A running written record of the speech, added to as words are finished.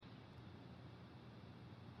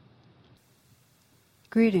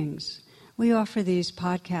Greetings. We offer these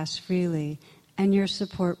podcasts freely, and your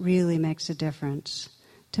support really makes a difference.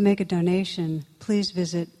 To make a donation, please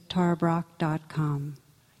visit tarabrach.com.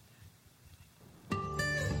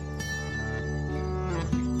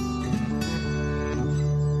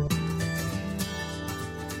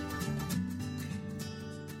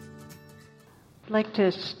 I'd like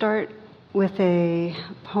to start with a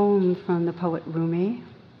poem from the poet Rumi.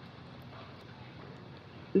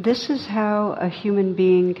 This is how a human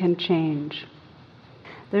being can change.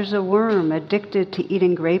 There's a worm addicted to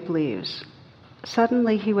eating grape leaves.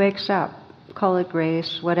 Suddenly he wakes up, call it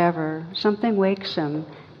grace, whatever. Something wakes him,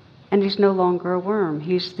 and he's no longer a worm.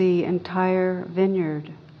 He's the entire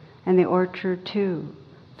vineyard, and the orchard too,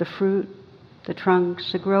 the fruit, the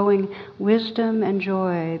trunks, the growing wisdom and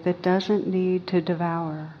joy that doesn't need to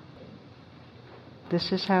devour.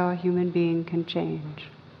 This is how a human being can change.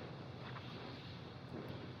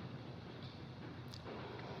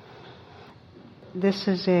 This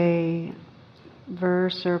is a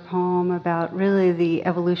verse or poem about really the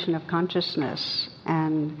evolution of consciousness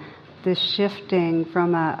and this shifting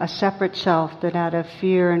from a separate self that out of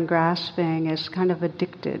fear and grasping is kind of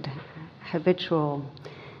addicted, habitual,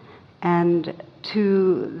 and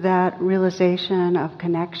to that realization of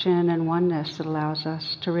connection and oneness that allows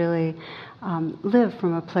us to really live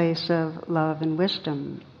from a place of love and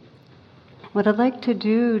wisdom. What I'd like to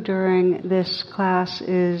do during this class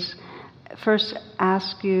is first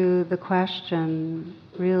ask you the question,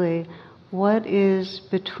 really, what is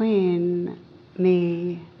between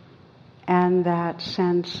me and that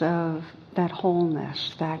sense of that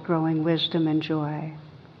wholeness, that growing wisdom and joy?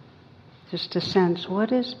 Just to sense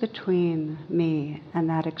what is between me and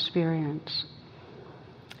that experience.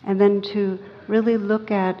 And then to really look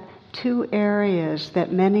at two areas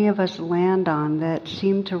that many of us land on that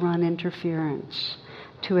seem to run interference.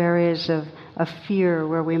 Two areas of fear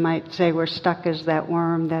where we might say we're stuck as that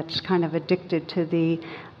worm that's kind of addicted to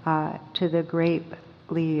the grape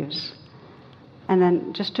leaves. And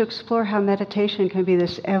then just to explore how meditation can be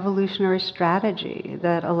this evolutionary strategy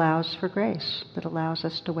that allows for grace, that allows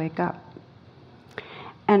us to wake up.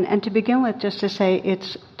 And to begin with, just to say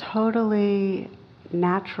it's totally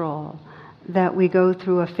natural that we go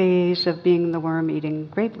through a phase of being the worm eating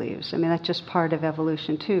grape leaves. I mean, that's just part of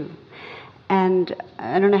evolution too. And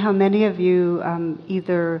I don't know how many of you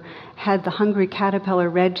either had The Hungry Caterpillar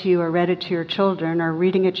read to you or read it to your children or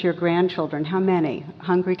reading it to your grandchildren. How many?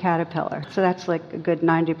 Hungry Caterpillar. So that's like a good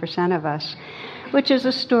 90% of us, which is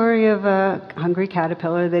a story of a hungry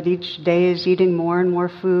caterpillar that each day is eating more and more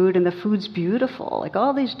food, and the food's beautiful, like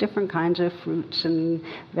all these different kinds of fruits and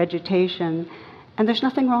vegetation, and there's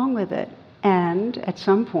nothing wrong with it. And at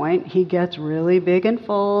some point, he gets really big and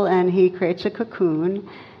full, and he creates a cocoon,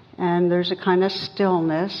 and there's a kind of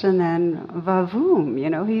stillness, and then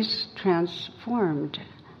vavoom, he's transformed.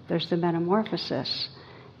 There's the metamorphosis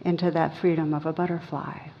into that freedom of a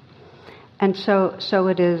butterfly. And so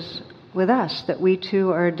it is with us that we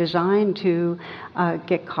too are designed to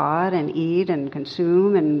get caught and eat and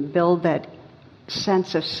consume and build that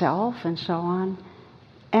sense of self and so on.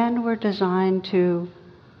 And we're designed to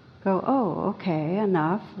go, oh, okay,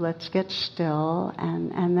 enough, let's get still,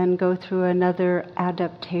 and then go through another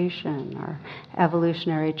adaptation or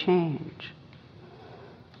evolutionary change.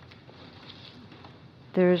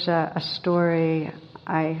 There's a story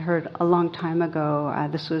I heard a long time ago.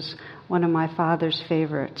 This was one of my father's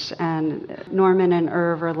favorites. And Norman and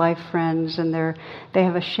Irv are life friends, and they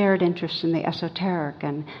have a shared interest in the esoteric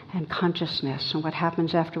and consciousness and what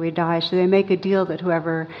happens after we die. So they make a deal that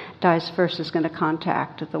whoever dies first is going to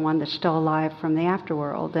contact the one that's still alive from the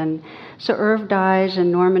afterworld. And so Irv dies,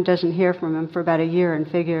 and Norman doesn't hear from him for about a year and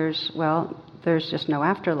figures, well, there's just no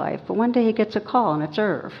afterlife. But one day he gets a call, and it's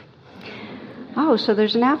Irv. Oh, so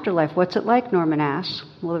there's an afterlife. What's it like, Norman asks.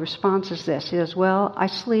 Well, the response is this. He says, well, I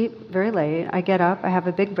sleep very late. I get up, I have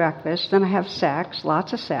a big breakfast, then I have sex,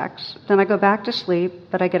 lots of sex. Then I go back to sleep,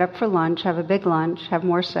 but I get up for lunch, have a big lunch, have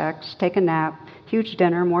more sex, take a nap, huge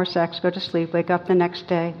dinner, more sex, go to sleep, wake up the next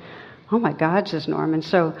day. Oh my God, says Norman,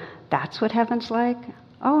 so that's what heaven's like?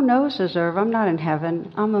 Oh no, says Irv, I'm not in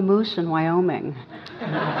heaven. I'm a moose in Wyoming.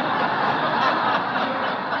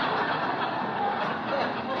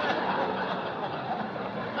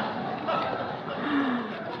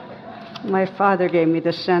 My father gave me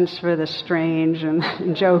the sense for the strange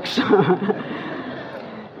and jokes.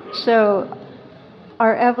 So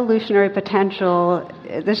our evolutionary potential,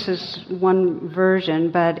 this is one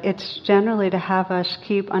version, but it's generally to have us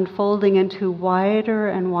keep unfolding into wider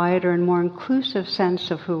and wider and more inclusive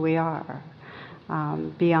sense of who we are,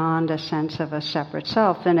 beyond a sense of a separate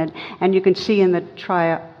self. And you can see in the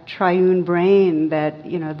triune brain that,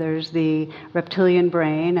 there's the reptilian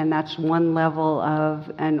brain, and that's one level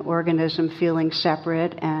of an organism feeling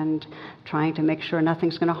separate and trying to make sure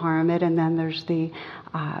nothing's going to harm it. And then there's the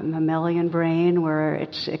mammalian brain, where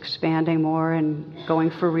it's expanding more and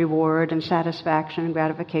going for reward and satisfaction and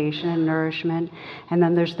gratification and nourishment. And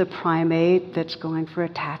then there's the primate that's going for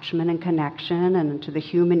attachment and connection, and to the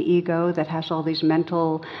human ego that has all these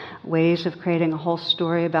mental ways of creating a whole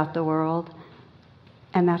story about the world.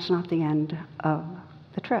 And that's not the end of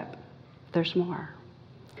the trip. There's more.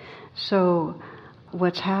 So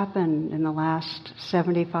what's happened in the last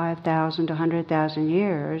 75,000 to 100,000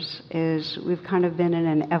 years is we've kind of been in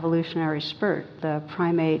an evolutionary spurt. The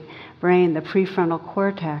primate brain, the prefrontal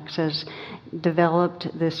cortex, has developed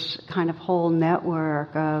this kind of whole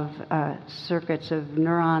network of circuits of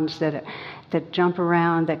neurons that jump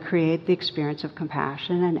around, that create the experience of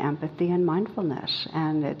compassion and empathy and mindfulness.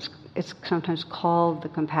 And it's sometimes called the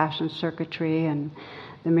compassion circuitry, and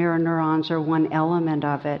the mirror neurons are one element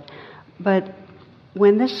of it. But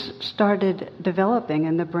when this started developing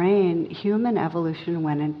in the brain, human evolution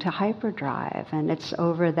went into hyperdrive. And it's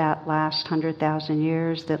over that last 100,000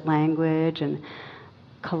 years that language and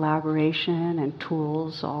collaboration and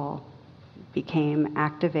tools all became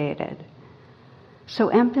activated. So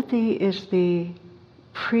empathy is the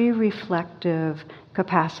pre-reflective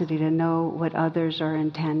capacity to know what others are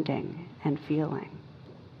intending and feeling.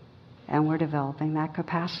 And we're developing that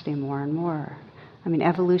capacity more and more. I mean,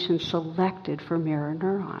 evolution selected for mirror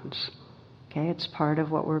neurons. Okay, it's part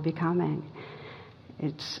of what we're becoming.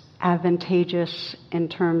 It's advantageous in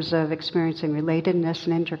terms of experiencing relatedness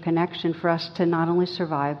and interconnection for us to not only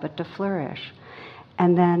survive, but to flourish.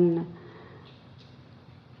 And then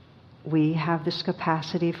we have this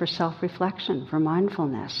capacity for self-reflection, for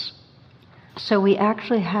mindfulness. So we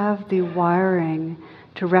actually have the wiring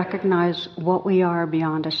to recognize what we are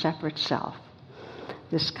beyond a separate self.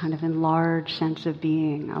 This kind of enlarged sense of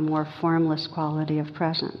being, a more formless quality of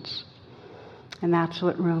presence. And that's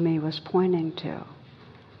what Rumi was pointing to.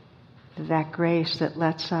 That grace that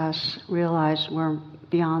lets us realize we're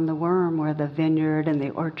beyond the worm, we're the vineyard and the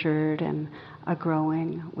orchard and a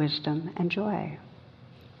growing wisdom and joy.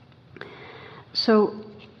 So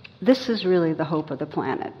this is really the hope of the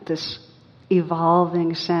planet, this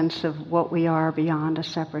evolving sense of what we are beyond a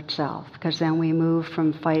separate self, because then we move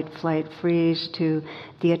from fight, flight, freeze to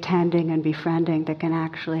the attending and befriending that can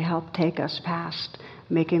actually help take us past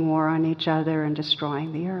making war on each other and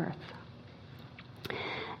destroying the earth.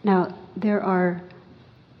 Now, there are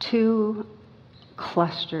two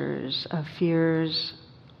clusters of fears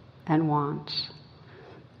and wants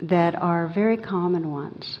that are very common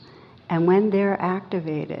ones. And when they're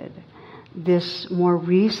activated, this more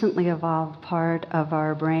recently evolved part of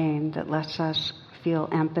our brain that lets us feel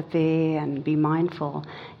empathy and be mindful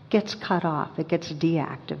gets cut off, it gets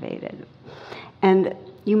deactivated. And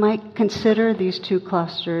you might consider these two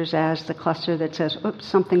clusters as the cluster that says, oops,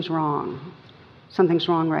 something's wrong. Something's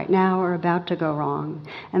wrong right now or about to go wrong.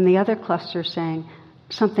 And the other cluster saying,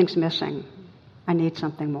 something's missing. I need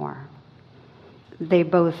something more. They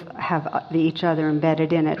both have each other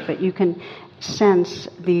embedded in it, but you can sense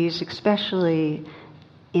these, especially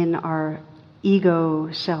in our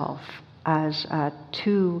ego self, as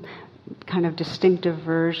two kind of distinctive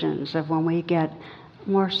versions of when we get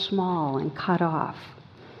more small and cut off.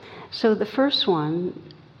 So the first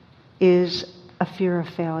one is a fear of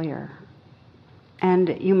failure.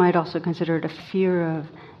 And you might also consider it a fear of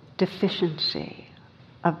deficiency,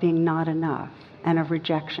 of being not enough, and of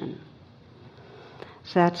rejection.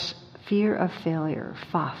 So that's fear of failure,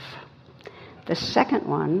 FOF. The second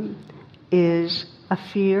one is a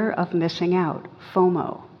fear of missing out,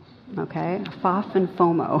 FOMO. Okay, FOF and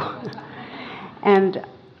FOMO. And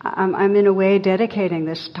I'm in a way dedicating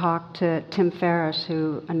this talk to Tim Ferriss,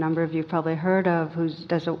 who a number of you probably heard of, who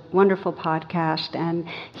does a wonderful podcast, and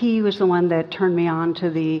he was the one that turned me on to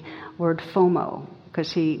the word FOMO,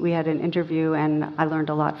 because we had an interview and I learned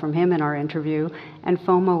a lot from him in our interview, and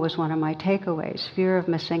FOMO was one of my takeaways, fear of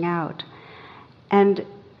missing out. And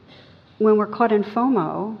when we're caught in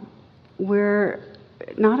FOMO, we're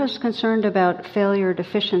not as concerned about failure or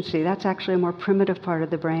deficiency. That's actually a more primitive part of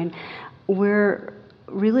the brain. We're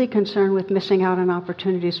really concerned with missing out on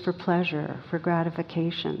opportunities for pleasure, for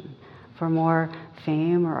gratification, for more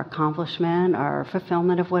fame or accomplishment or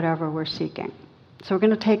fulfillment of whatever we're seeking. So we're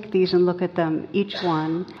going to take these and look at them, each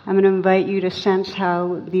one. I'm going to invite you to sense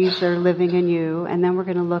how these are living in you, and then we're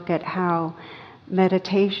going to look at how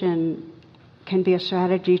meditation can be a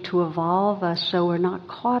strategy to evolve us so we're not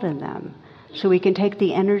caught in them, so we can take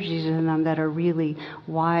the energies in them that are really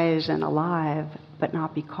wise and alive, but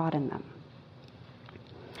not be caught in them.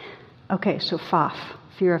 Okay, so FOF,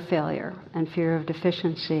 fear of failure and fear of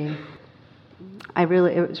deficiency.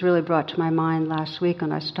 It was really brought to my mind last week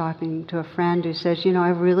when I was talking to a friend who says,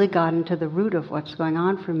 I've really gotten to the root of what's going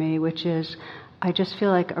on for me, which is I just feel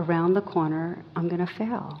like around the corner I'm going to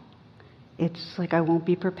fail. It's like I won't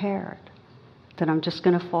be prepared, that I'm just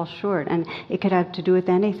going to fall short. And it could have to do with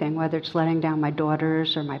anything, whether it's letting down my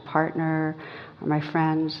daughters or my partner or my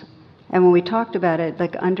friends. And when we talked about it,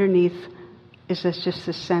 like underneath is this just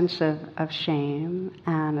a sense of shame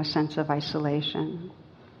and a sense of isolation.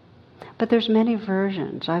 But there's many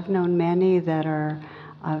versions. I've known many that are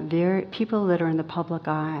people that are in the public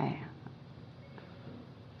eye,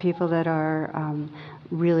 people that are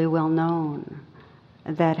really well known,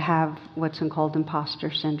 that have what's called imposter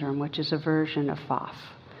syndrome, which is a version of FOF,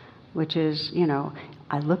 which is,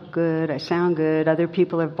 I look good, I sound good, other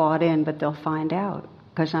people have bought in, but they'll find out,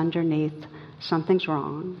 because underneath something's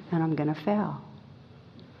wrong and I'm going to fail.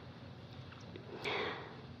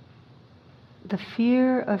 The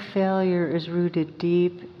fear of failure is rooted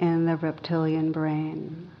deep in the reptilian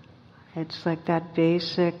brain. It's like that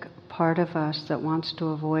basic part of us that wants to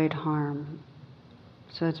avoid harm.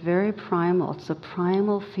 So it's very primal. It's the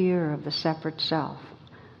primal fear of the if self.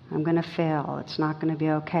 I'm going to fail. It's not going to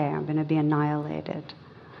be okay. I'm going to be annihilated.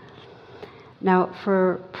 Now,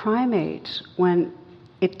 for primates,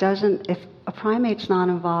 if a primate's not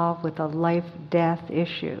involved with a life-death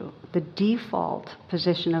issue, the default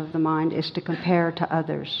position of the mind is to compare to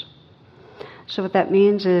others. So what that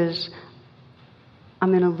means is, I'm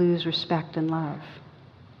going to lose respect and love.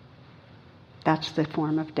 That's the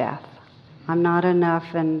form of death. I'm not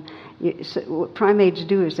enough, and so what primates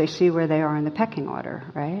do is they see where they are in the pecking order,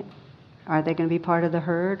 right? Are they going to be part of the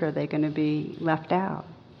herd, or are they going to be left out?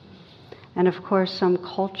 And of course, some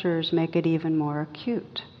cultures make it even more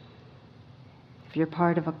acute. If you're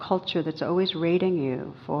part of a culture that's always rating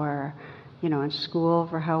you for, in school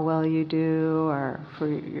for how well you do, or for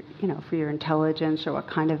your intelligence, or what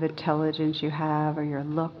kind of intelligence you have, or your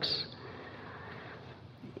looks.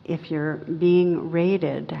 If you're being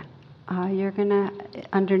rated,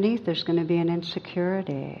 underneath there's going to be an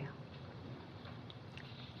insecurity.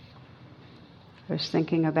 I was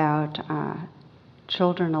thinking about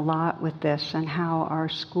children a lot with this, and how our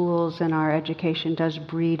schools and our education does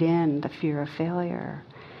breed in the fear of failure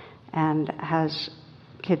and has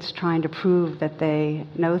kids trying to prove that they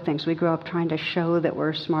know things. We grow up trying to show that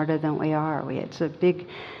we're smarter than we are. There's a big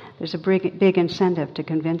incentive to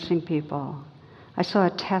convincing people. I saw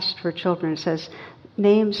a test for children. It says,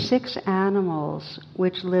 name 6 animals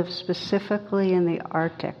which live specifically in the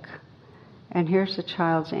Arctic. And here's the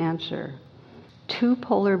child's answer. 2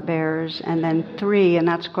 polar bears, and then 3, and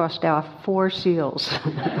that's crossed off, 4 seals.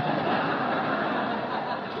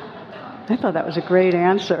 I thought that was a great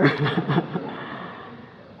answer.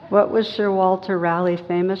 What was Sir Walter Raleigh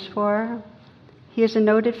famous for? He is a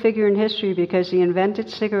noted figure in history because he invented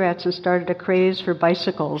cigarettes and started a craze for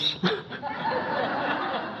bicycles.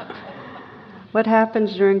 What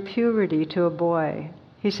happens during puberty to a boy?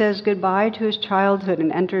 He says goodbye to his childhood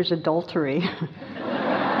and enters adultery.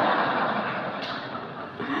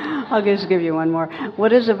 I'll just give you one more.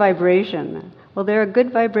 What is a vibration? Well, there are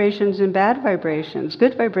good vibrations and bad vibrations.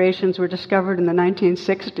 Good vibrations were discovered in the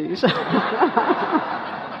 1960s.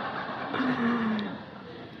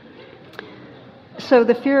 So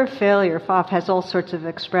the fear of failure, FOF, has all sorts of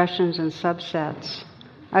expressions and subsets.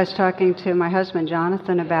 I was talking to my husband,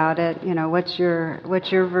 Jonathan, about it. What's your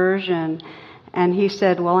version? And he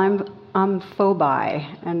said, well, I'm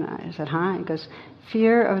phobi. And I said, huh? He goes,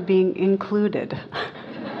 fear of being included.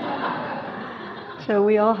 So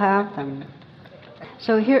we all have them.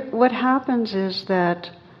 So here, what happens is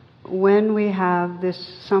that when we have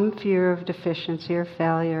some fear of deficiency or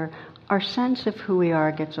failure, our sense of who we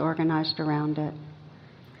are gets organized around it.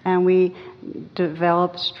 And we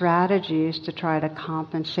develop strategies to try to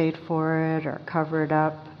compensate for it or cover it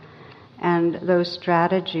up. And those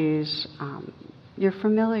strategies you're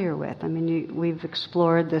familiar with. I mean, we've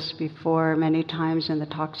explored this before many times in the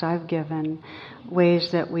talks I've given,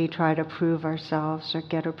 ways that we try to prove ourselves or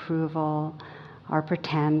get approval or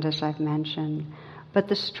pretend, as I've mentioned. But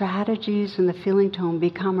the strategies and the feeling tone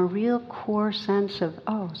become a real core sense of,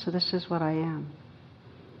 oh, so this is what I am.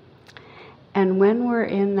 And when we're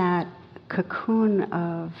in that cocoon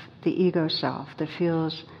of the ego self that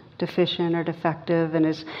feels deficient or defective and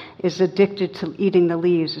is addicted to eating the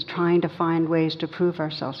leaves, is trying to find ways to prove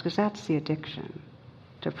ourselves, because that's the addiction,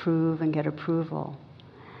 to prove and get approval.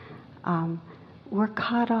 We're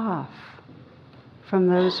cut off from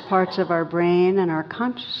those parts of our brain and our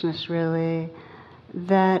consciousness, really,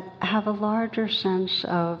 that have a larger sense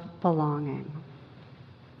of belonging.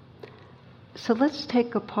 So let's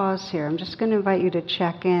take a pause here. I'm just going to invite you to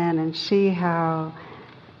check in and see how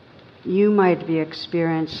you might be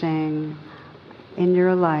experiencing in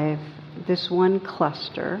your life this one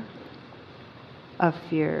cluster of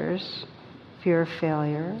fears, fear of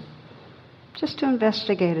failure, just to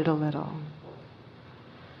investigate it a little.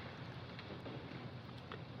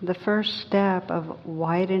 The first step of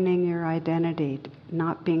widening your identity,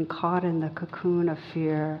 not being caught in the cocoon of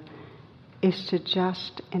fear, is to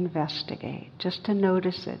just investigate, just to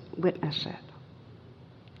notice it, witness it.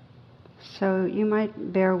 So you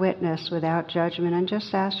might bear witness without judgment and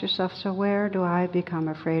just ask yourself, so where do I become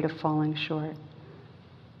afraid of falling short?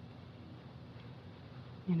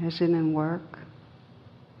 Is it in work?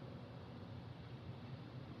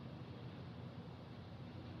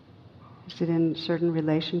 Is it in certain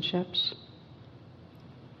relationships?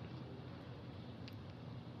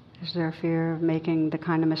 Is there a fear of making the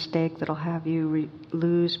kind of mistake that'll have you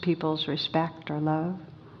lose people's respect or love?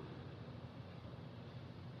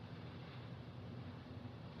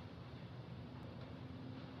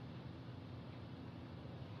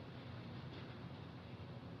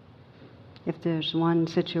 If there's one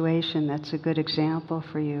situation that's a good example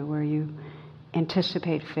for you where you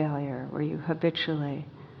anticipate failure, where you habitually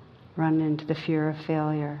run into the fear of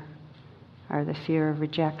failure or the fear of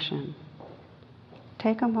rejection,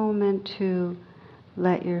 take a moment to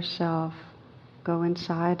let yourself go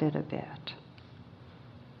inside it a bit.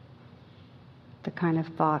 The kind of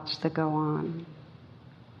thoughts that go on,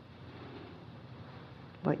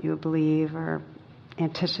 what you believe or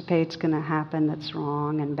anticipate's going to happen that's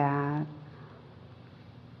wrong and bad.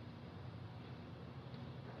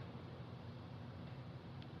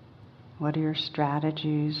 What are your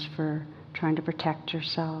strategies for trying to protect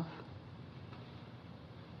yourself?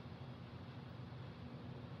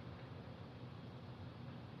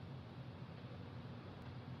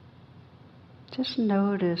 Just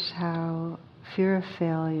notice how fear of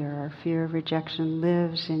failure or fear of rejection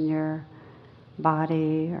lives in your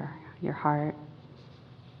body or your heart.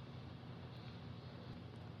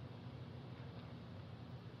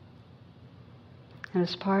 And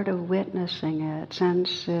as part of witnessing it,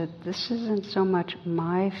 sense that this isn't so much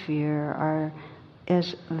my fear or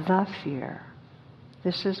as the fear.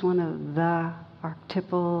 This is one of the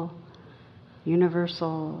archetypal,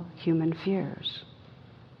 universal human fears.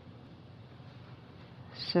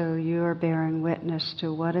 So you are bearing witness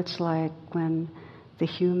to what it's like when the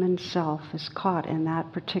human self is caught in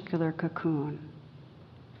that particular cocoon.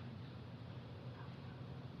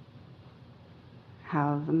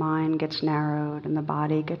 How the mind gets narrowed and the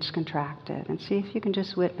body gets contracted. And see if you can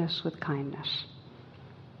just witness with kindness.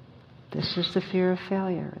 This is the fear of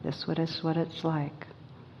failure. This is what it's like.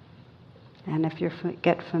 And if you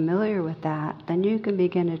get familiar with that, then you can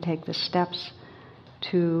begin to take the steps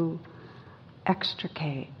to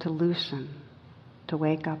extricate, to loosen, to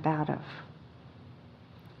wake up out of.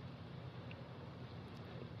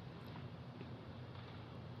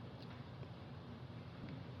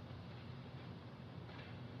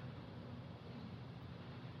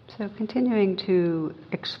 So continuing to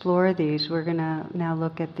explore these, we're going to now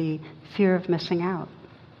look at the fear of missing out,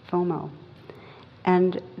 FOMO.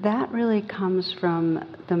 And that really comes from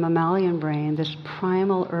the mammalian brain, this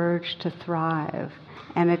primal urge to thrive.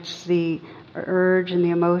 And it's the urge and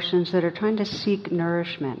the emotions that are trying to seek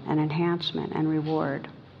nourishment and enhancement and reward.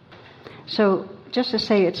 So just to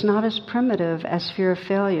say, it's not as primitive as fear of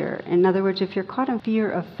failure. In other words, if you're caught in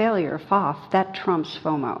fear of failure, FOF, that trumps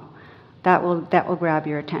FOMO. That will grab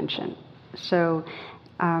your attention. So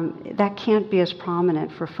that can't be as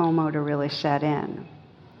prominent for FOMO to really set in.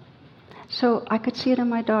 So I could see it in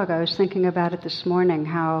my dog. I was thinking about it this morning,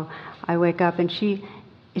 how I wake up and she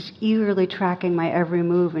is eagerly tracking my every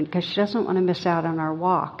move because she doesn't want to miss out on our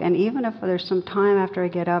walk. And even if there's some time after I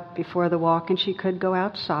get up before the walk and she could go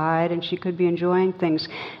outside and she could be enjoying things,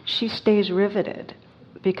 she stays riveted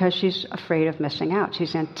because she's afraid of missing out.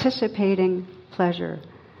 She's anticipating pleasure,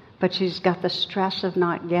 but she's got the stress of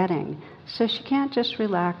not getting. So she can't just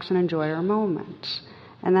relax and enjoy her moments.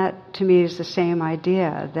 And that, to me, is the same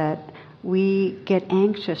idea, that we get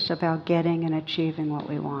anxious about getting and achieving what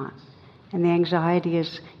we want. And the anxiety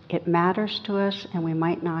is, it matters to us and we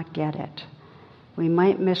might not get it. We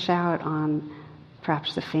might miss out on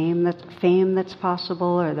perhaps the fame that's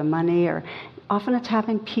possible, or the money, or often it's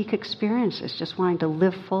having peak experiences, just wanting to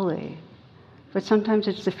live fully. But sometimes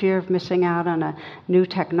it's the fear of missing out on a new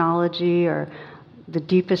technology or the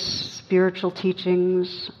deepest spiritual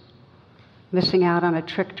teachings, missing out on a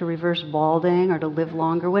trick to reverse balding or to live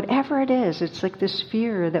longer. Whatever it is, it's like this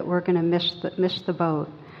fear that we're going to miss the boat.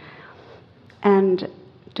 And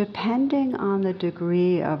depending on the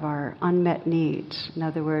degree of our unmet needs, in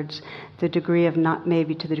other words, the degree of not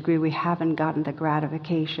maybe to the degree we haven't gotten the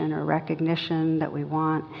gratification or recognition that we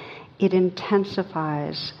want, it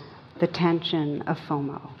intensifies the tension of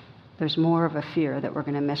FOMO. There's more of a fear that we're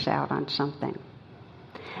going to miss out on something.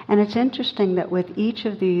 And it's interesting that with each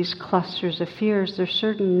of these clusters of fears, there's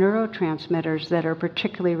certain neurotransmitters that are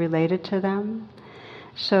particularly related to them.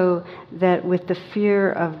 So that with the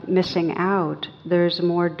fear of missing out, there's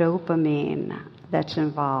more dopamine that's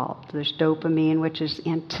involved. There's dopamine, which is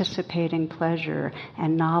anticipating pleasure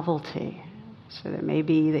and novelty. So there may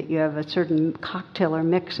be that you have a certain cocktail or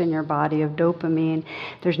mix in your body of dopamine.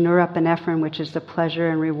 There's norepinephrine, which is the pleasure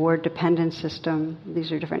and reward dependent system.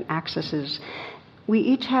 These are different axes. We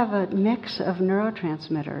each have a mix of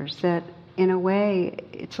neurotransmitters that, in a way,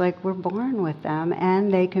 it's like we're born with them,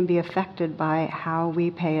 and they can be affected by how we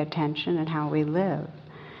pay attention and how we live.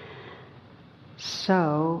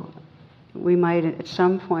 So we might, at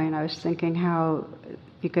some point, I was thinking how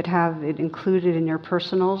you could have it included in your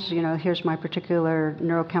personals. Here's my particular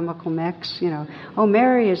neurochemical mix. Oh,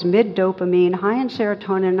 Mary is mid-dopamine, high in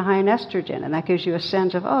serotonin, and high in estrogen. And that gives you a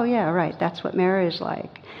sense of, oh, yeah, right, that's what Mary is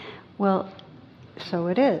like. Well, so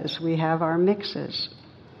it is. We have our mixes.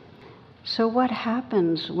 So what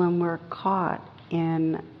happens when we're caught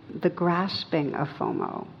in the grasping of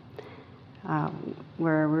FOMO,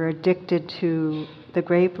 where we're addicted to the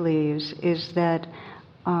grape leaves, is that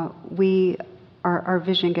our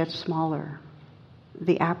vision gets smaller.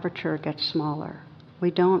 The aperture gets smaller.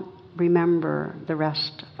 We don't remember the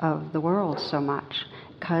rest of the world so much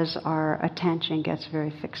because our attention gets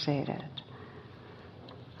very fixated.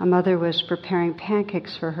 A mother was preparing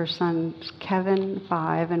pancakes for her sons Kevin,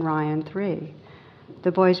 5, and Ryan, 3.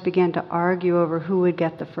 The boys began to argue over who would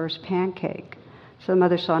get the first pancake. So the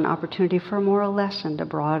mother saw an opportunity for a moral lesson to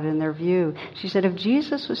broaden their view. She said, if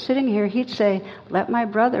Jesus was sitting here, he'd say, let my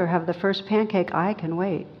brother have the first pancake, I can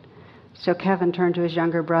wait. So Kevin turned to his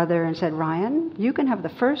younger brother and said, Ryan, you can have the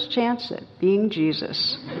first chance at being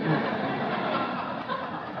Jesus.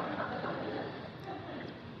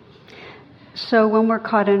 So when we're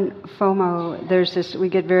caught in FOMO, there's this, we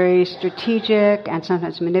get very strategic and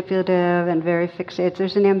sometimes manipulative and very fixated.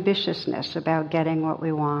 There's an ambitiousness about getting what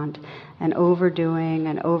we want and overdoing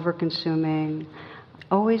and over-consuming,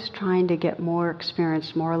 always trying to get more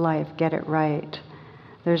experience, more life, get it right.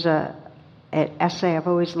 There's an essay I've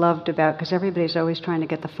always loved about, because everybody's always trying to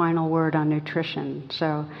get the final word on nutrition.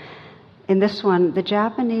 So in this one, the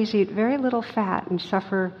Japanese eat very little fat and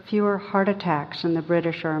suffer fewer heart attacks than the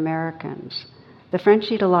British or Americans. The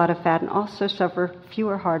French eat a lot of fat and also suffer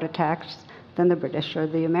fewer heart attacks than the British or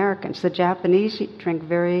the Americans. The Japanese drink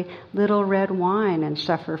very little red wine and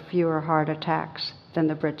suffer fewer heart attacks than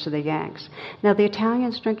the Brits or the Yanks. Now, the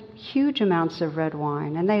Italians drink huge amounts of red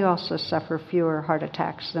wine, and they also suffer fewer heart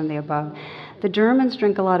attacks than the above. The Germans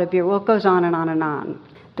drink a lot of beer. Well, it goes on and on and on.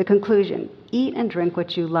 The conclusion, eat and drink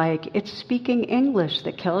what you like. It's speaking English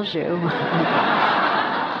that kills you.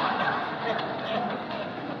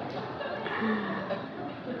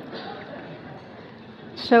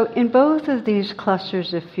 So in both of these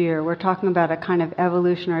clusters of fear, we're talking about a kind of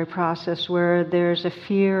evolutionary process where there's a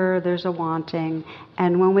fear, there's a wanting,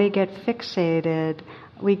 and when we get fixated,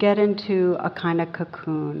 we get into a kind of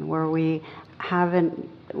cocoon where we're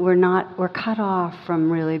cut off from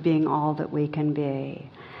really being all that we can be.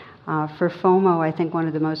 For FOMO, I think one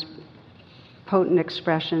of the most potent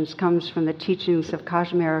expressions comes from the teachings of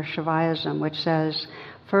Kashmir Shaivism, which says,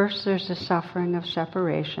 first there's the suffering of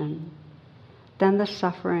separation, then the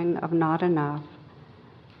suffering of not enough,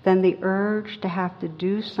 then the urge to have to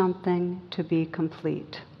do something to be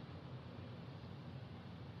complete.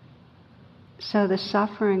 So the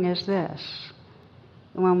suffering is this,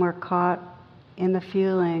 when we're caught in the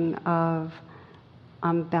feeling of,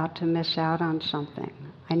 I'm about to miss out on something,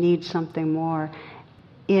 I need something more,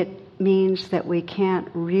 it means that we can't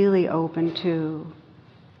really open to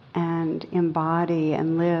and embody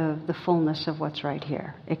and live the fullness of what's right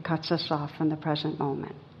here. It cuts us off from the present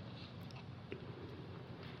moment.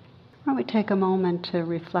 Why don't we take a moment to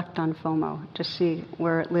reflect on FOMO, to see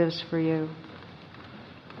where it lives for you.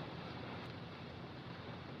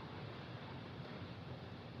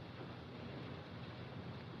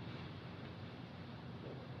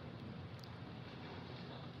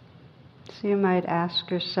 So you might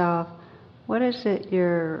ask yourself, what is it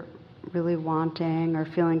you're really wanting or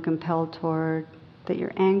feeling compelled toward that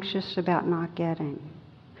you're anxious about not getting?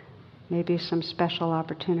 Maybe some special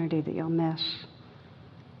opportunity that you'll miss.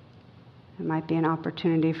 It might be an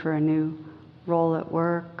opportunity for a new role at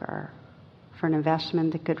work or for an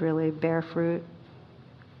investment that could really bear fruit.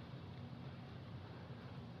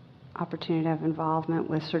 opportunity to have involvement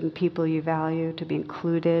with certain people you value, to be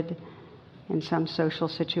included in some social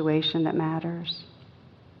situation that matters.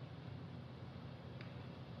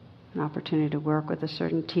 An opportunity to work with a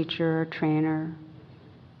certain teacher or trainer.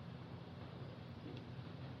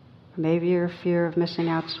 Maybe your fear of missing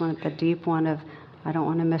out is the deep one of, I don't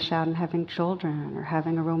want to miss out on having children or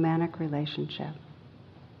having a romantic relationship.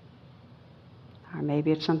 Or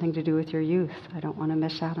maybe it's something to do with your youth. I don't want to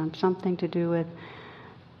miss out on something to do with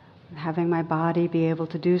having my body be able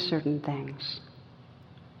to do certain things.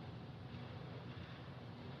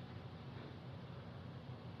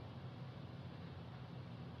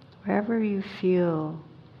 Wherever you feel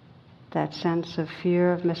that sense of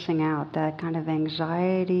fear of missing out, that kind of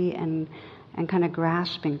anxiety and kind of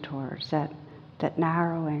grasping towards, that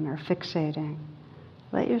narrowing or fixating,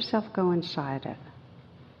 let yourself go inside it.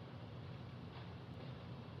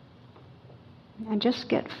 And just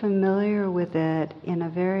get familiar with it in a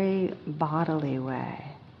very bodily way.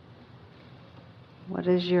 What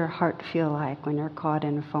does your heart feel like when you're caught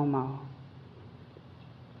in FOMO?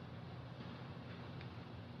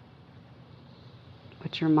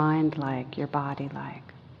 What's your mind like, your body like?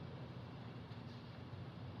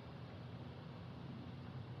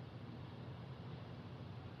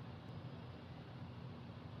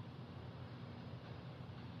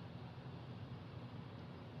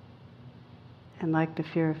 And like the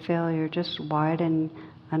fear of failure, just widen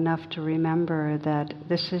enough to remember that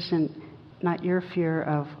this isn't not your fear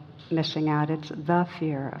of missing out, it's the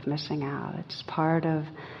fear of missing out. It's part of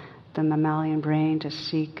the mammalian brain to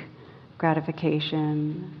seek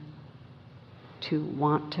gratification, to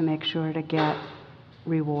want to make sure to get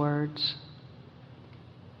rewards.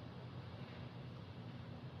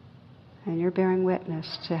 And you're bearing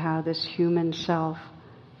witness to how this human self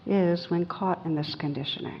is when caught in this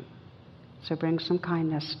conditioning. So bring some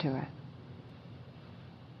kindness to it.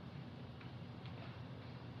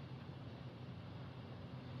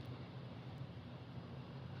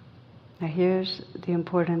 Now here's the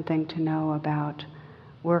important thing to know about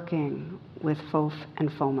working with FOF and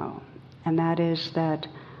FOMO. And that is that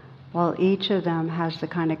while each of them has the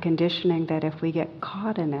kind of conditioning that if we get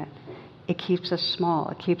caught in it, it keeps us small.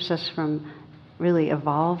 It keeps us from really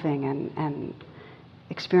evolving and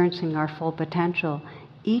experiencing our full potential.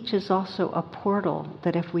 Each is also a portal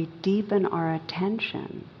that if we deepen our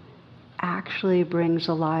attention, actually brings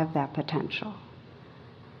alive that potential.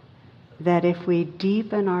 That if we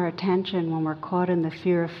deepen our attention when we're caught in the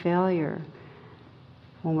fear of failure,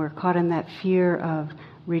 when we're caught in that fear of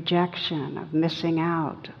rejection, of missing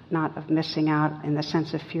out, not of missing out in the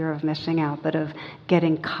sense of fear of missing out, but of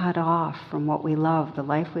getting cut off from what we love, the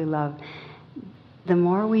life we love, the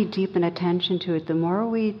more we deepen attention to it, the more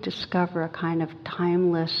we discover a kind of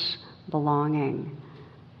timeless belonging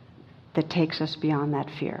that takes us beyond that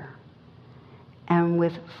fear. And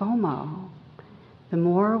with FOMO, the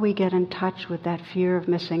more we get in touch with that fear of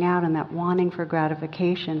missing out and that wanting for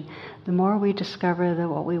gratification, the more we discover that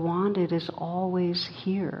what we wanted is always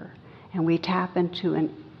here. And we tap into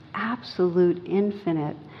an absolute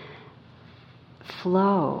infinite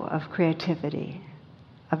flow of creativity,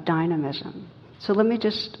 of dynamism. So let me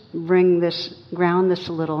just ground this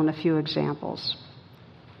a little in a few examples.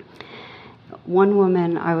 One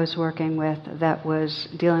woman I was working with that was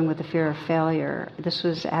dealing with the fear of failure. This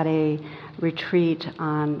was at a retreat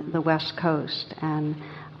on the West Coast, and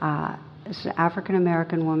this is an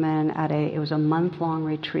African-American woman it was a month-long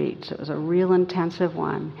retreat, so it was a real intensive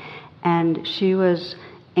one. And she was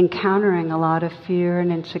encountering a lot of fear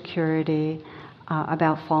and insecurity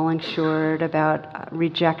about falling short, about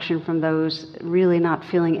rejection from those, really not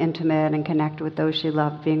feeling intimate and connected with those she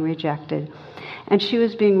loved, being rejected. And she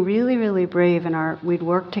was being really, really brave, and we'd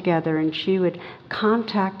work together, and she would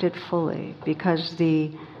contact it fully, because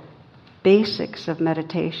the basics of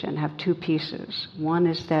meditation have two pieces. One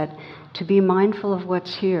is that to be mindful of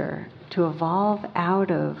what's here, to evolve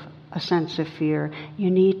out of a sense of fear,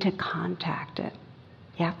 you need to contact it.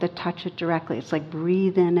 You have to touch it directly. It's like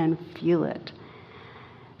breathe in and feel it.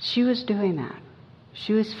 She was doing that.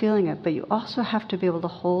 She was feeling it, but you also have to be able to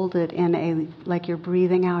hold it like you're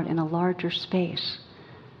breathing out in a larger space,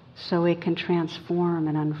 so it can transform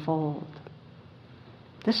and unfold.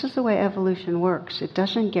 This is the way evolution works. It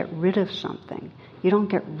doesn't get rid of something. You don't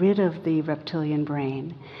get rid of the reptilian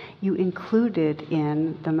brain. You include it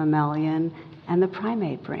in the mammalian and the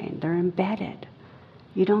primate brain. They're embedded.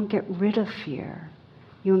 You don't get rid of fear.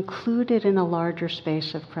 You include it in a larger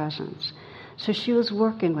space of presence. So she was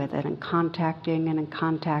working with it and contacting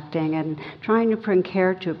and trying to bring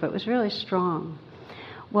care to it, but it was really strong.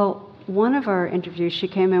 Well, one of our interviews, she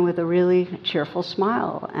came in with a really cheerful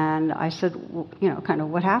smile. And I said, well, kind of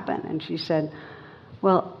what happened? And she said,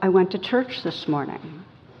 well, I went to church this morning.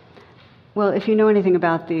 Well, if you know anything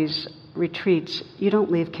about these retreats, you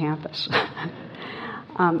don't leave campus.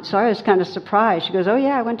 So I was kind of surprised. She goes, oh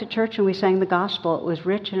yeah, I went to church and we sang the gospel. It was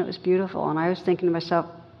rich and it was beautiful. And I was thinking to myself,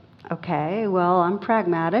 okay, well, I'm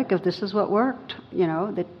pragmatic. If this is what worked,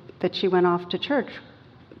 that she went off to church,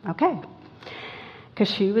 okay.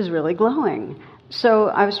 Because she was really glowing. So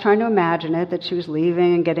I was trying to imagine it, that she was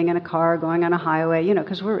leaving and getting in a car, going on a highway,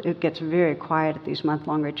 because it gets very quiet at these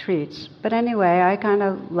month-long retreats. But anyway, I kind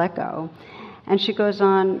of let go. And she goes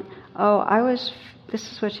on,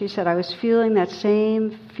 this is what she said, I was feeling that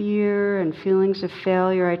same fear and feelings of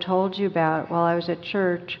failure I told you about while I was at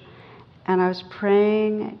church, and I was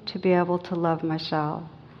praying to be able to love myself.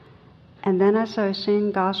 And then as I was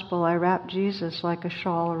singing gospel, I wrapped Jesus like a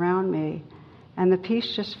shawl around me, and the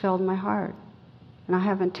peace just filled my heart. And I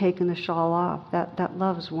haven't taken the shawl off. That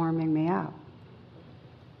love's warming me up.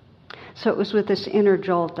 So it was with this inner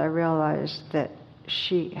jolt I realized that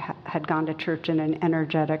she had gone to church in an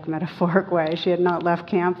energetic, metaphoric way. She had not left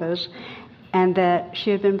campus, and that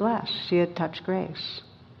she had been blessed. She had touched grace.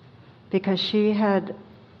 Because she had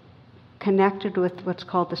connected with what's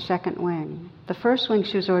called the second wing. The first wing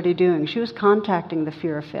she was already doing. She was contacting the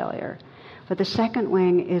fear of failure. But the second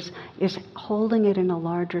wing is holding it in a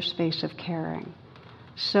larger space of caring.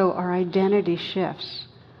 So our identity shifts.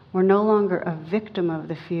 We're no longer a victim of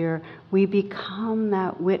the fear. We become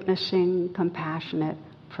that witnessing, compassionate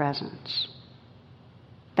presence.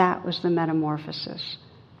 That was the metamorphosis.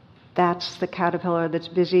 That's the caterpillar that's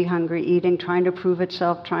busy, hungry, eating, trying to prove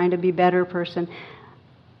itself, trying to be a better person.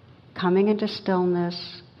 Coming into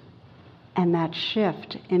stillness and that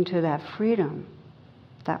shift into that freedom.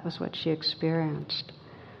 That was what she experienced.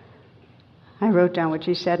 I wrote down what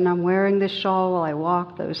she said, and I'm wearing this shawl while I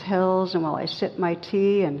walk those hills and while I sip my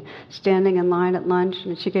tea and standing in line at lunch.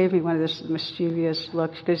 And she gave me one of this mischievous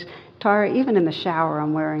looks because, Tara, even in the shower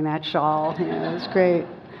I'm wearing that shawl. It's great.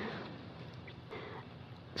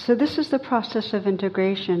 So this is the process of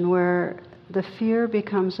integration where the fear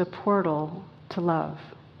becomes a portal to love.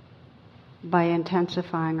 By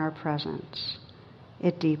intensifying our presence,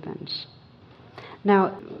 it deepens.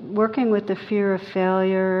 Now, working with the fear of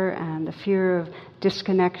failure and the fear of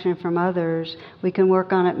disconnection from others, we can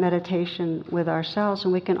work on it meditation with ourselves,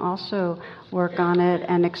 and we can also work on it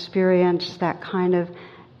and experience that kind of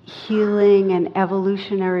healing and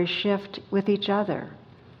evolutionary shift with each other.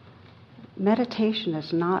 Meditation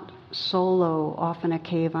is not solo off in a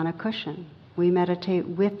cave on a cushion. We meditate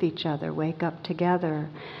with each other, wake up together.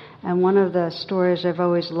 And one of the stories I've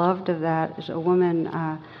always loved of that is a woman,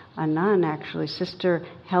 a nun actually, Sister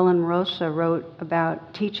Helen Rosa, wrote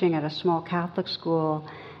about teaching at a small Catholic school,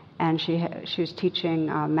 and she was teaching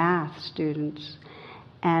math students.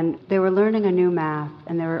 And they were learning a new math,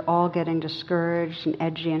 and they were all getting discouraged and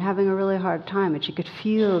edgy and having a really hard time. And she could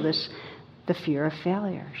feel the fear of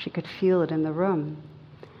failure. She could feel it in the room.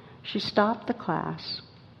 She stopped the class.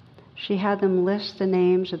 She had them list the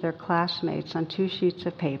names of their classmates on 2 sheets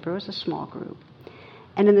of paper. It was a small group.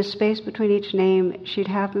 And in the space between each name, she'd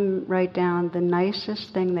have them write down the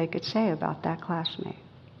nicest thing they could say about that classmate.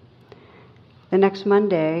 The next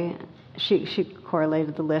Monday, she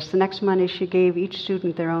correlated the list. The next Monday, she gave each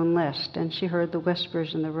student their own list, and she heard the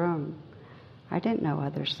whispers in the room. I didn't know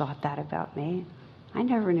others thought that about me. I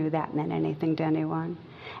never knew that meant anything to anyone.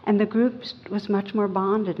 And the group was much more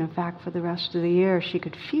bonded. In fact, for the rest of the year, she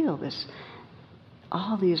could feel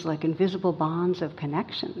all these like invisible bonds of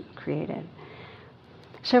connection created.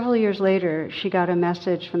 Several years later, she got a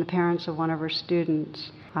message from the parents of one of her students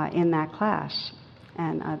in that class.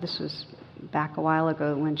 And this was back a while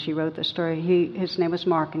ago when she wrote the story. His name was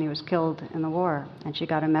Mark, and he was killed in the war. And she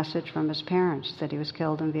got a message from his parents that he was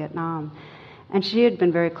killed in Vietnam. And she had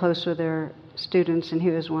been very close with her students, and he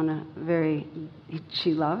was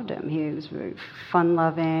she loved him. He was very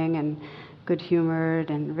fun-loving and good-humored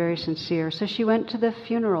and very sincere. So she went to the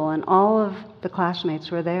funeral, and all of the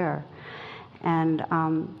classmates were there. And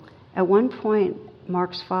at one point,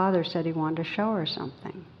 Mark's father said he wanted to show her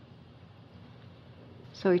something.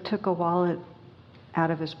 So he took a wallet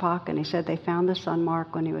out of his pocket, and he said, they found this on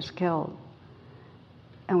Mark when he was killed.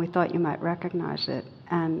 And we thought you might recognize it.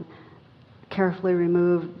 And carefully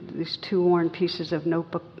removed these 2 worn pieces of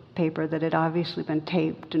notebook paper that had obviously been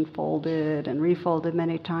taped and folded and refolded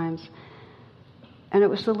many times. And it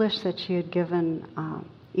was the list that she had given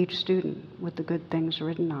each student with the good things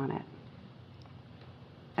written on it.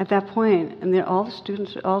 At that point, and all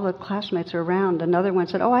the classmates are around, another one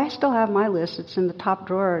said, oh, I still have my list. It's in the top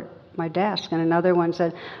drawer my desk. And another one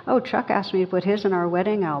said, oh, Chuck asked me to put his in our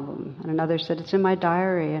wedding album. And another said, it's in my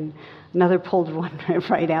diary. And another pulled one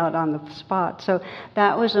right out on the spot. So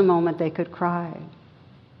that was a moment they could cry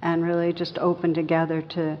and really just open together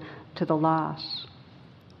to the loss.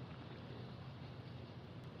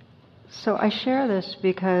 So I share this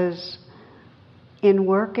because in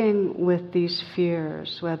working with these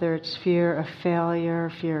fears, whether it's fear of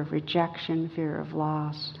failure, fear of rejection, fear of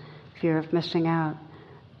loss, fear of missing out,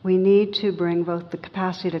 we need to bring both the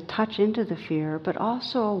capacity to touch into the fear, but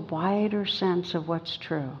also a wider sense of what's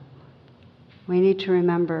true. We need to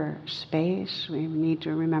remember space, we need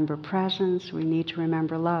to remember presence, we need to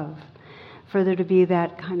remember love, for there to be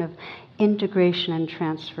that kind of integration and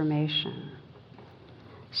transformation.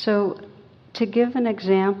 So, to give an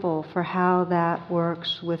example for how that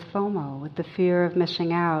works with FOMO, with the fear of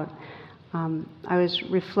missing out, I was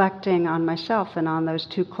reflecting on myself and on those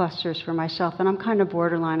two clusters for myself, and I'm kind of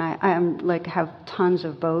borderline. I am like have tons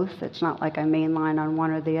of both. It's not like I mainline on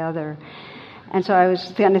one or the other. And so I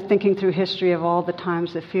was kind of thinking through history of all the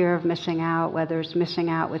times the fear of missing out, whether it's missing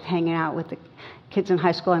out with hanging out with the kids in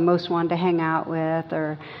high school I most wanted to hang out with,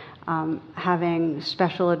 or having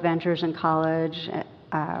special adventures in college,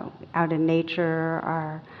 out in nature,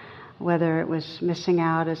 or whether it was missing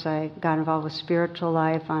out as I got involved with spiritual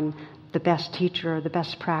life on the best teacher or the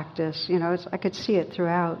best practice. I could see it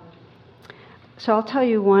throughout. So I'll tell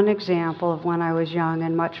you one example of when I was young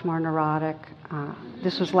and much more neurotic.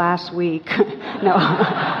 This was last week. No.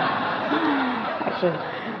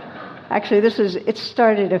 Actually, it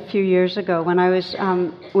started a few years ago when I was,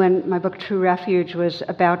 when my book True Refuge was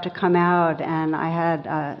about to come out, and I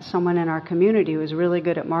had someone in our community who was really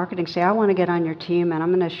good at marketing say, I want to get on your team and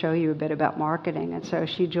I'm going to show you a bit about marketing. And so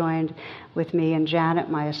she joined with me and Janet,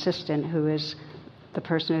 my assistant, who is the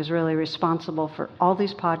person who's really responsible for all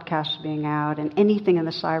these podcasts being out and anything in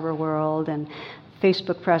the cyber world and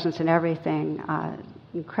Facebook presence and everything.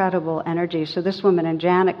 Incredible energy. So this woman and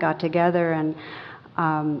Janet got together and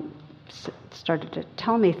started to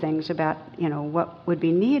tell me things about, what would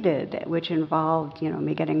be needed, which involved,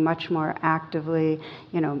 me getting much more actively,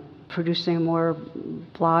 producing more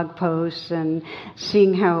blog posts and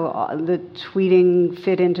seeing how the tweeting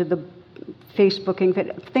fit into the Facebooking,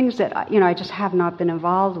 things that, I just have not been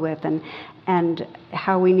involved with, and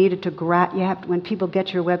how we needed to when people get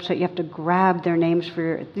to your website, you have to grab their names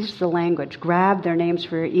this is the language, grab their names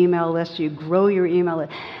for your email list, you grow your email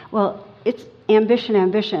list. Well, it's ambition.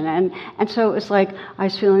 And so it was like I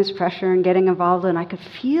was feeling this pressure and getting involved, and I could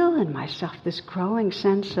feel in myself this growing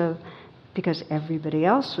sense of, because everybody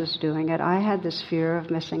else was doing it, I had this fear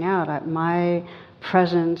of missing out. My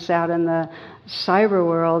presence out in the cyber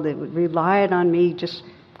world, it relied on me just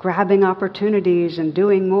grabbing opportunities and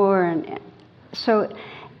doing more. And so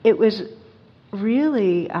it was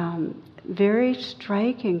really very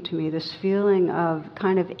striking to me, this feeling of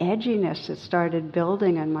kind of edginess that started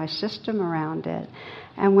building in my system around it.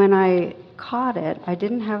 And when I caught it, I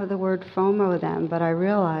didn't have the word FOMO then, but I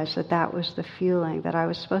realized that was the feeling, that I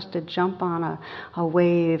was supposed to jump on a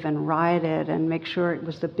wave and ride it and make sure it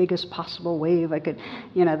was the biggest possible wave I could,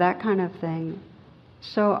 that kind of thing.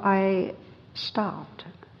 So I stopped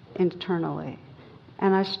internally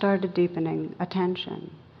and I started deepening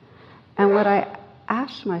attention. And what I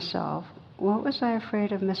asked myself, what was I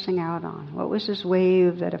afraid of missing out on? What was this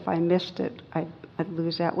wave that if I missed it, I'd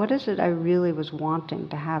lose out? What is it I really was wanting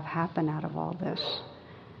to have happen out of all this?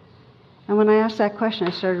 And when I asked that question,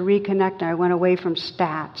 I started reconnecting. I went away from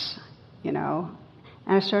stats, and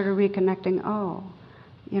I started reconnecting.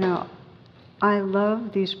 I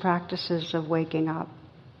love these practices of waking up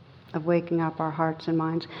our hearts and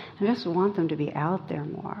minds. I just want them to be out there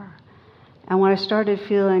more. And when I started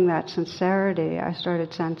feeling that sincerity, I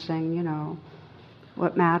started sensing,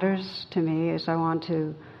 what matters to me is I want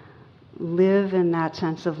to live in that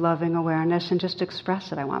sense of loving awareness and just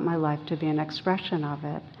express it. I want my life to be an expression of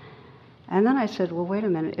it. And then I said, well, wait a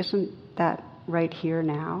minute, isn't that right here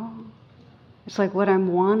now? It's like what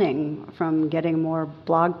I'm wanting from getting more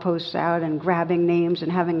blog posts out and grabbing names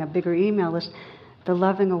and having a bigger email list, the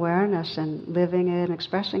loving awareness and living it and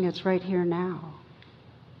expressing it's right here now.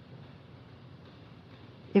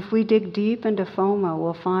 If we dig deep into FOMO,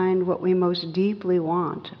 we'll find what we most deeply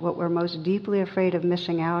want, what we're most deeply afraid of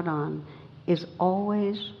missing out on, is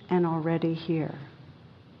always and already here.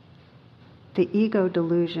 The ego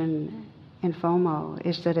delusion in FOMO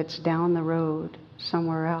is that it's down the road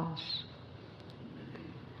somewhere else.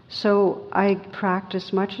 So I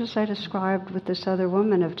practice much as I described with this other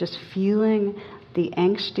woman of just feeling the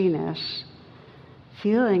angstiness,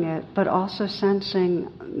 feeling it, but also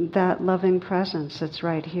sensing that loving presence that's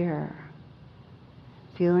right here.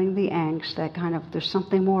 feeling the angst, that kind of, there's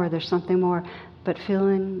something more, but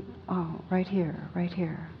feeling, oh, right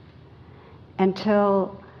here.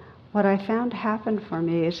 Until what I found happened for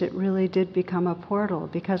me is it really did become a portal,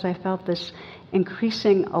 because I felt this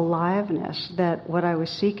increasing aliveness that what I was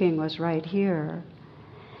seeking was right here.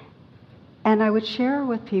 And I would share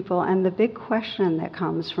with people, and the big question that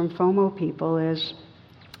comes from FOMO people is,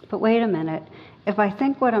 but wait a minute, if I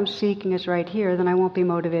think what I'm seeking is right here, then I won't be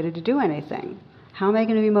motivated to do anything. How am I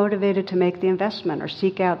going to be motivated to make the investment or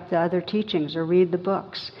seek out the other teachings or read the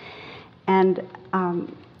books? And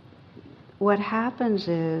what happens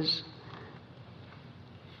is,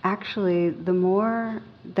 actually, the more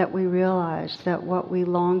that we realize that what we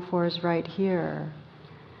long for is right here,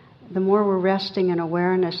 the more we're resting in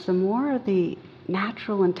awareness, the more the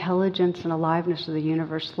natural intelligence and aliveness of the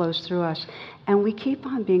universe flows through us, and we keep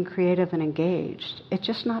on being creative and engaged. It's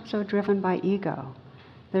just not so driven by ego.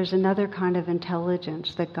 There's another kind of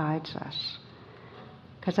intelligence that guides us.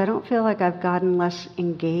 Because I don't feel like I've gotten less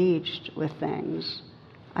engaged with things.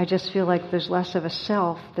 I just feel like there's less of a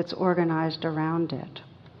self that's organized around it.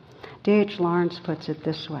 D.H. Lawrence puts it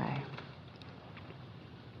this way.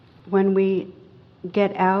 When we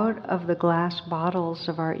get out of the glass bottles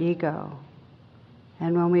of our ego,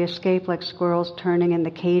 and when we escape like squirrels turning in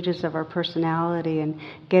the cages of our personality and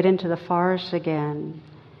get into the forest again,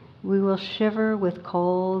 we will shiver with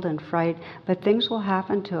cold and fright, but things will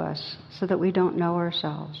happen to us so that we don't know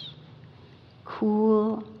ourselves.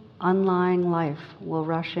 Cool, unlying life will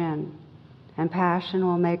rush in, and passion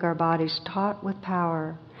will make our bodies taut with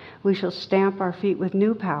power. We shall stamp our feet with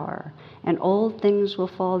new power, and old things will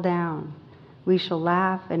fall down. We shall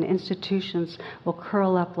laugh, and institutions will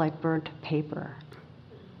curl up like burnt paper.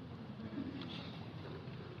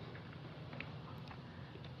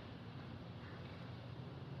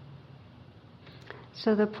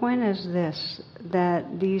 So the point is this,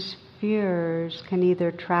 that these fears can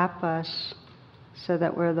either trap us so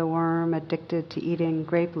that we're the worm addicted to eating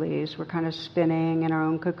grape leaves. We're kind of spinning in our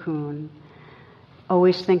own cocoon,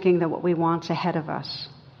 always thinking that what we want's ahead of us,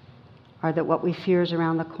 or that what we fear is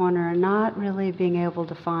around the corner, and not really being able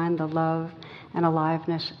to find the love and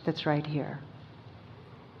aliveness that's right here.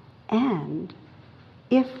 And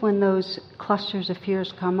if when those clusters of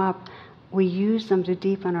fears come up, we use them to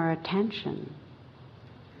deepen our attention,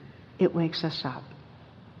 it wakes us up.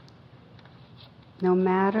 No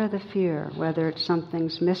matter the fear, whether it's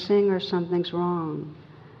something's missing or something's wrong,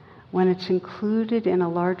 when it's included in a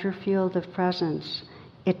larger field of presence,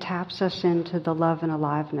 it taps us into the love and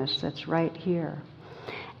aliveness that's right here.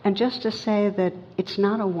 And just to say that it's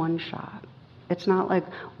not a one-shot. It's not like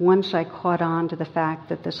once I caught on to the fact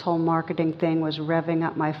that this whole marketing thing was revving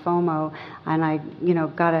up my FOMO, and I,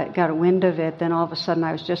 got a wind of it, then all of a sudden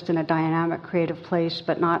I was just in a dynamic, creative place,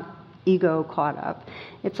 but not ego caught up.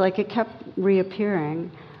 It's like it kept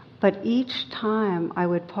reappearing, but each time I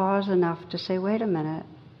would pause enough to say, wait a minute,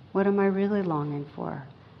 what am I really longing for?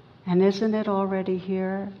 And isn't it already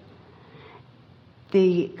here?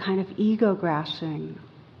 The kind of ego grasping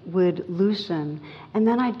would loosen, and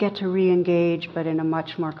then I'd get to re-engage, but in a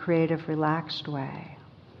much more creative, relaxed way.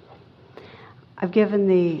 I've given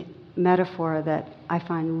the metaphor that I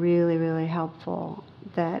find really, really helpful,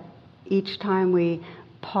 that each time we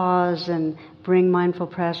pause and bring mindful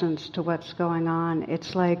presence to what's going on,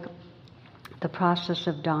 it's like the process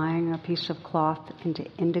of dyeing a piece of cloth into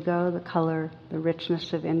indigo, the color, the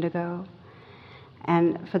richness of indigo.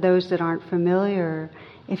 And for those that aren't familiar,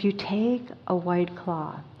 if you take a white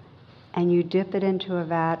cloth and you dip it into a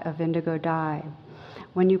vat of indigo dye,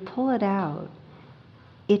 when you pull it out,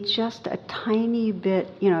 it's just a tiny bit,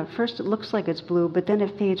 at first it looks like it's blue, but then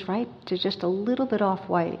it fades right to just a little bit off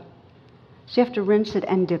white. So you have to rinse it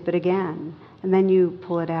and dip it again, and then you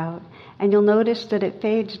pull it out. And you'll notice that it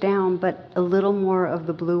fades down, but a little more of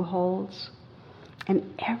the blue holds.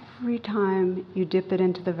 And every time you dip it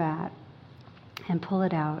into the vat and pull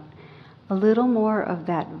it out, a little more of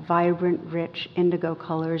that vibrant, rich indigo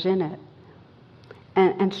color is in it.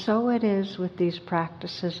 And so it is with these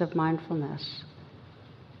practices of mindfulness,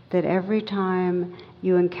 that every time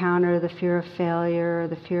you encounter the fear of failure,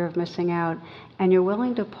 the fear of missing out, and you're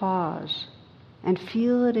willing to pause and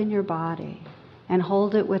feel it in your body and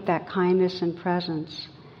hold it with that kindness and presence,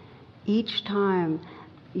 each time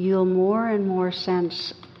you'll more and more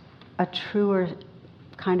sense a truer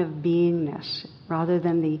kind of beingness rather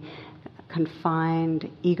than the confined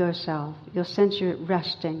ego self. You'll sense you're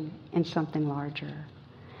resting in something larger.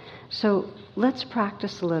 So let's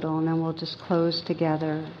practice a little, and then we'll just close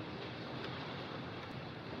together.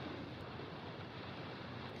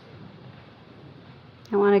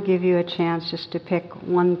 I want to give you a chance just to pick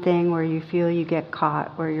one thing where you feel you get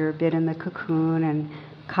caught, where you're a bit in the cocoon and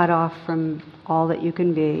cut off from all that you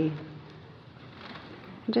can be.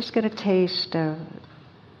 And just get a taste of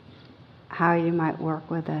how you might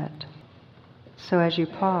work with it. So as you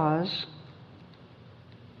pause,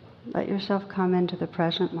 let yourself come into the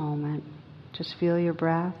present moment. Just feel your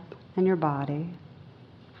breath and your body.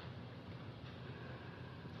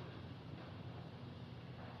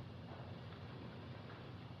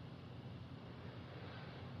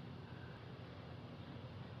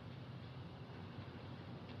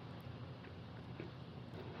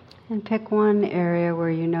 And pick one area where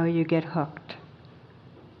you know you get hooked.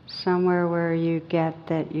 Somewhere where you get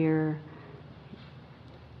that you're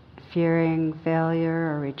fearing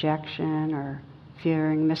failure or rejection or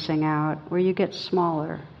fearing missing out, where you get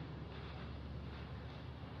smaller,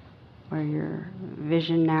 where your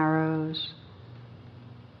vision narrows,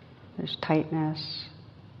 there's tightness,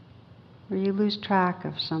 where you lose track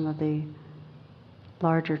of some of the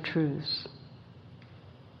larger truths.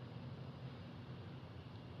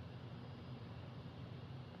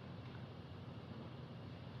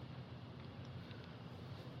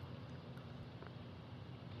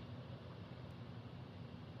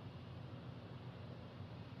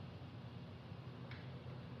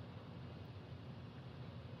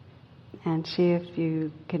 And see if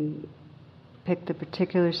you can pick the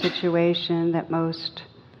particular situation that most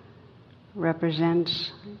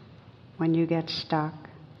represents when you get stuck.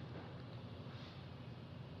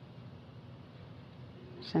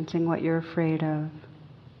 Sensing what you're afraid of.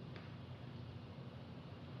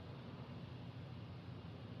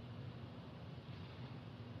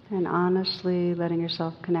 And honestly letting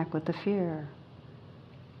yourself connect with the fear.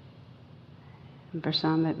 And for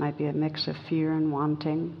some it might be a mix of fear and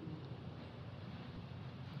wanting.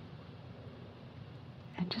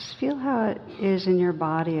 And just feel how it is in your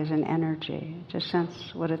body as an energy. Just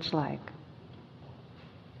sense what it's like.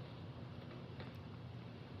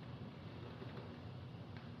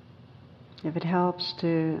 If it helps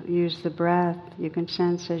to use the breath, you can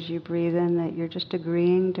sense as you breathe in that you're just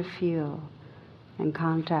agreeing to feel and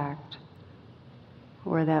contact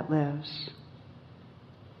where that lives.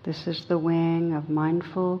 This is the wing of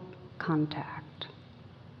mindful contact.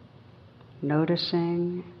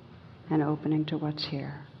 Noticing and opening to what's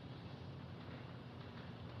here.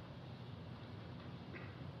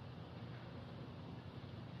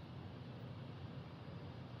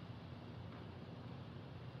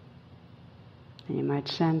 And you might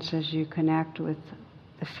sense as you connect with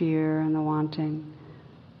the fear and the wanting,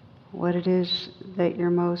 what it is that you're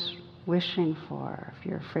most wishing for. If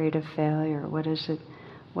you're afraid of failure, what is it?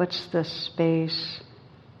 What's the space,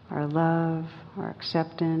 or love, or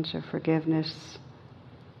acceptance, or forgiveness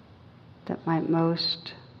that might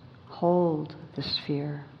most hold this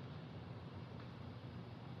fear?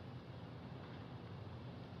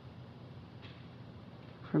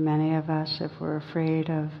 For many of us, if we're afraid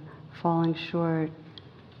of falling short,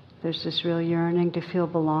 there's this real yearning to feel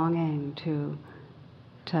belonging to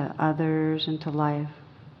others and to life,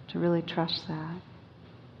 to really trust that.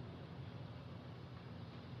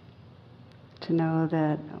 To know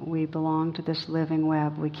that we belong to this living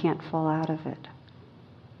web, we can't fall out of it.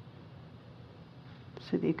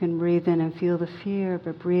 So that you can breathe in and feel the fear,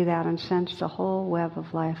 but breathe out and sense the whole web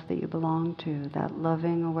of life that you belong to, that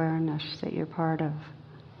loving awareness that you're part of.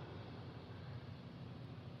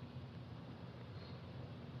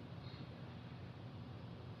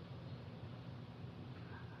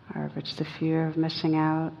 Or if it's the fear of missing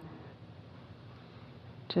out,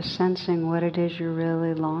 just sensing what it is you're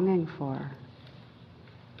really longing for.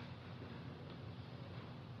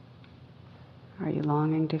 Are you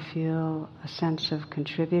longing to feel a sense of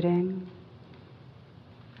contributing?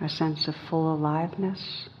 A sense of full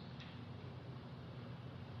aliveness?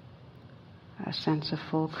 A sense of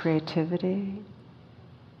full creativity?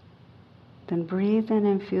 Then breathe in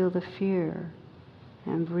and feel the fear.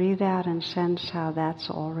 And breathe out and sense how that's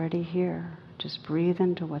already here. Just breathe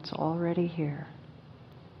into what's already here.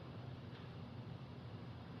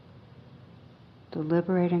 The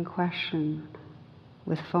liberating question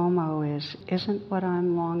with FOMO is, isn't what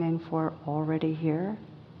I'm longing for already here?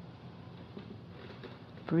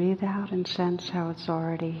 Breathe out and sense how it's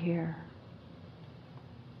already here.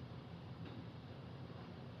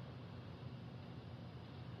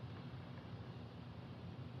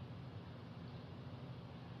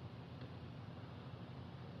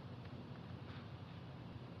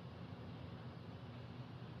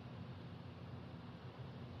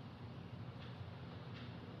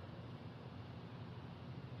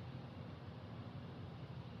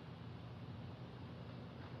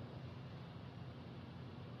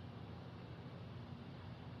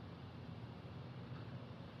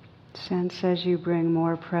 Sense as you bring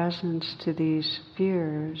more presence to these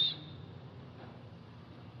fears,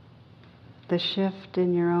 the shift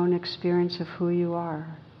in your own experience of who you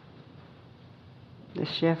are. The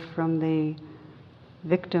shift from the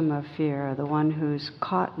victim of fear, the one who's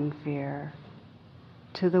caught in fear,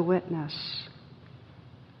 to the witness,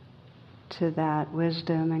 to that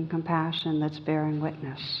wisdom and compassion that's bearing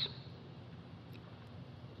witness.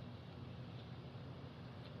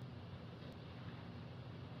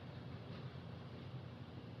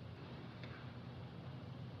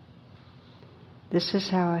 This is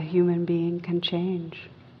how a human being can change.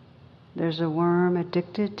 There's a worm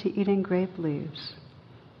addicted to eating grape leaves.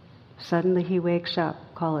 Suddenly he wakes up,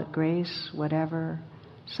 call it grace, whatever.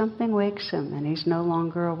 Something wakes him and he's no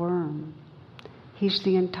longer a worm. He's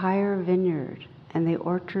the entire vineyard and the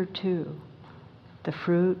orchard too. The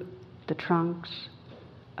fruit, the trunks,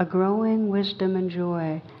 a growing wisdom and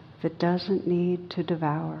joy that doesn't need to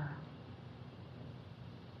devour.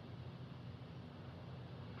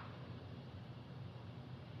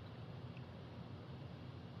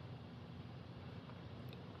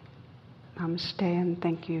 Namaste, and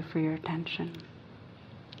thank you for your attention.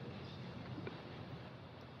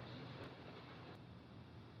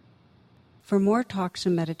 For more talks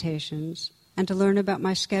and meditations, and to learn about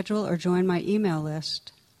my schedule or join my email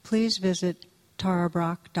list, please visit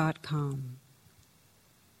tarabrach.com.